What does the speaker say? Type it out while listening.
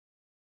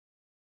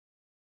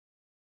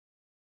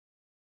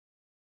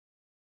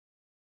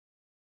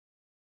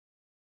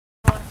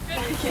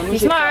Be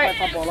smart.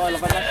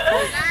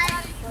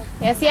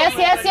 Yes, yes,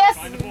 yes, yes.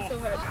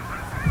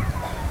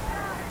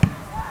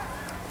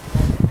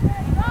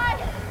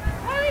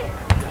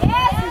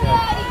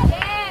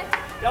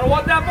 Gotta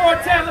want that more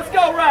 10. Let's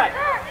go, right.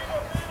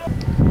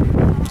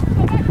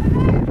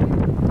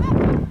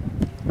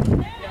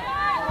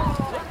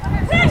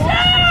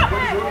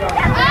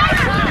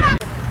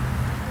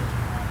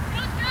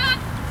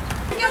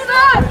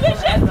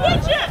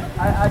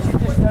 I should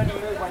just only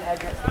move when Ed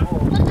gets the ball.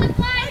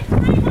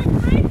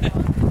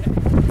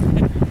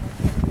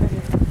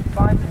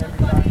 Fine for every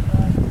time.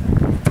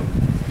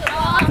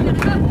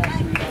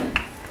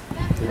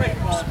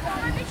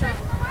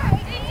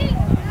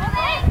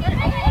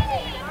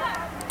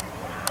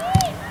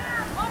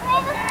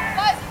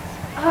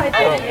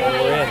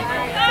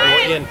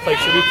 We're in. Play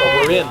Sharifa.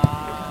 We're in.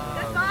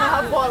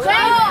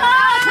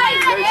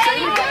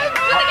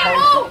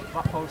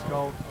 That post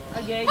goal.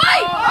 Okay.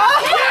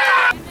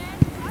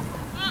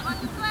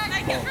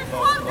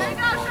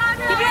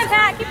 Keep it in,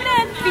 Pat. Keep it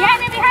in. Behind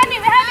me, behind me,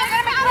 behind me.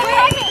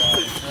 Behind me.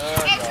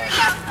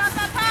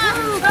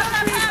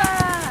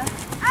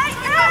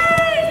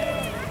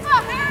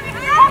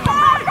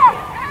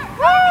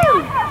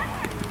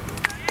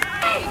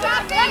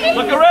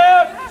 Look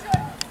around.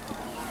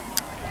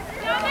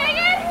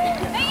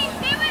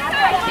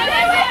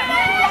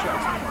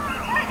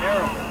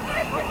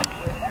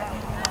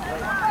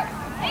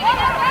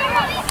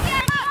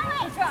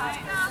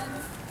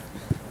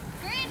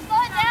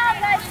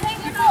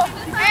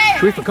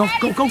 Sharifa, go,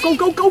 go, go, go,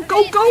 go, go, go,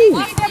 go!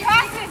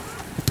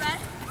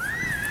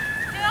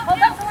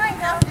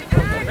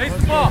 Face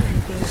the ball.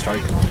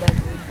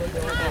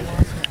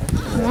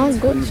 Come on,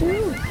 go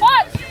too.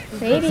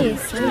 Ladies,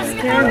 don't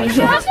scare me.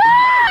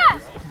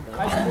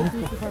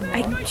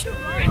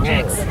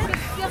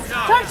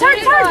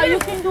 Turn! You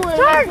can do it.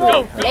 Turn!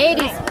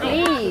 Ladies,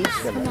 please.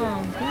 Come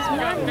on.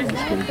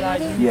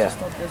 Yeah.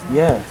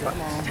 Yeah.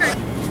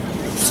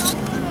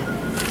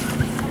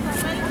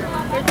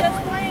 They're just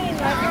playing.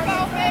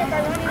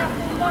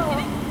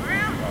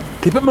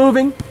 Keep it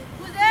moving.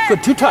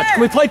 Good, two touch.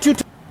 Can we play two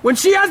touch? When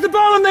she has the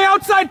ball in the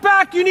outside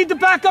back, you need to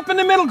back up in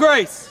the middle,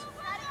 Grace.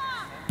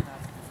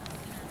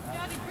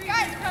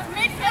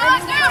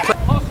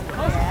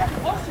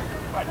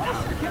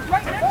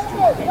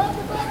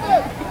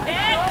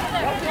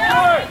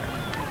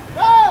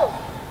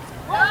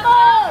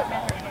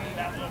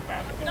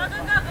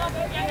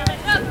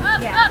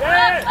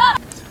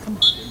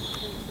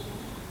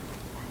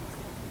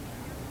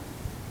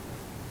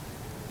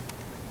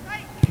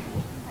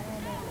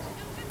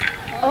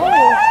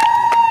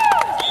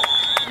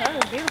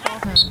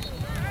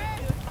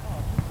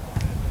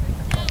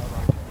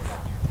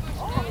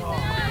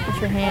 Put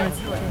your hands.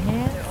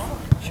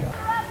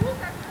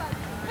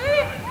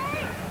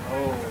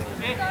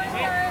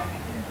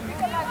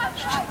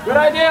 Good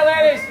idea,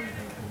 ladies.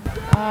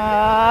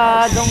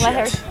 Don't let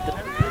her.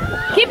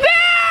 Keep it!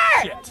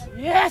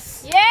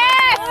 Yes!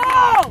 Yes!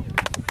 Oh!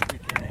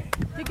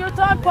 Take your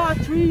time,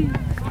 Patry.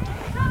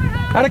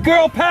 Atta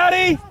girl,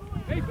 Patty!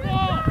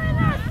 Baseball.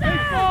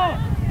 Baseball.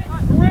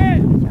 We're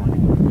in.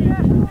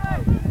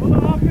 Pull the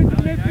offense to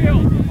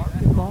midfield.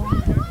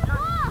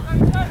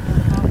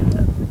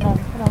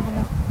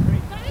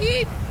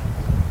 Keep!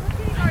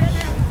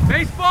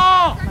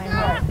 Baseball.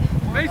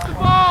 Face the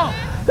ball.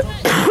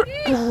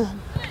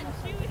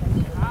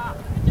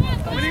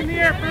 Win in the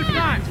air first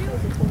time.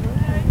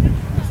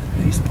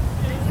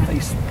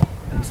 Baseball.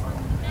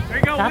 There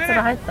you go. That's what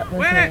I thought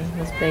was name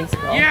was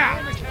baseball. Yeah.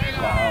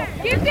 Wow.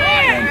 Keep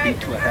there! Beat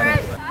to a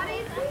header.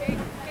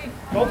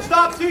 Don't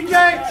stop, CJ.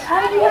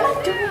 How are you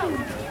doing?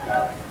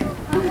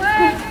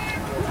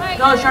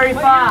 Go,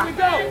 Sharifa.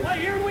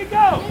 Here we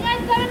go.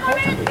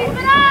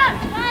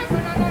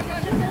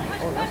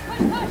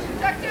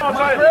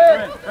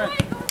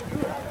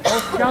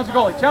 Challenge the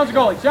goalie. Challenge the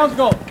goalie. Challenge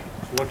the goalie.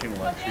 It's looking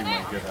like she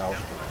might get out.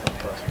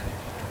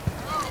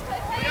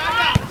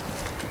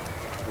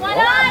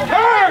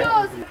 Turn!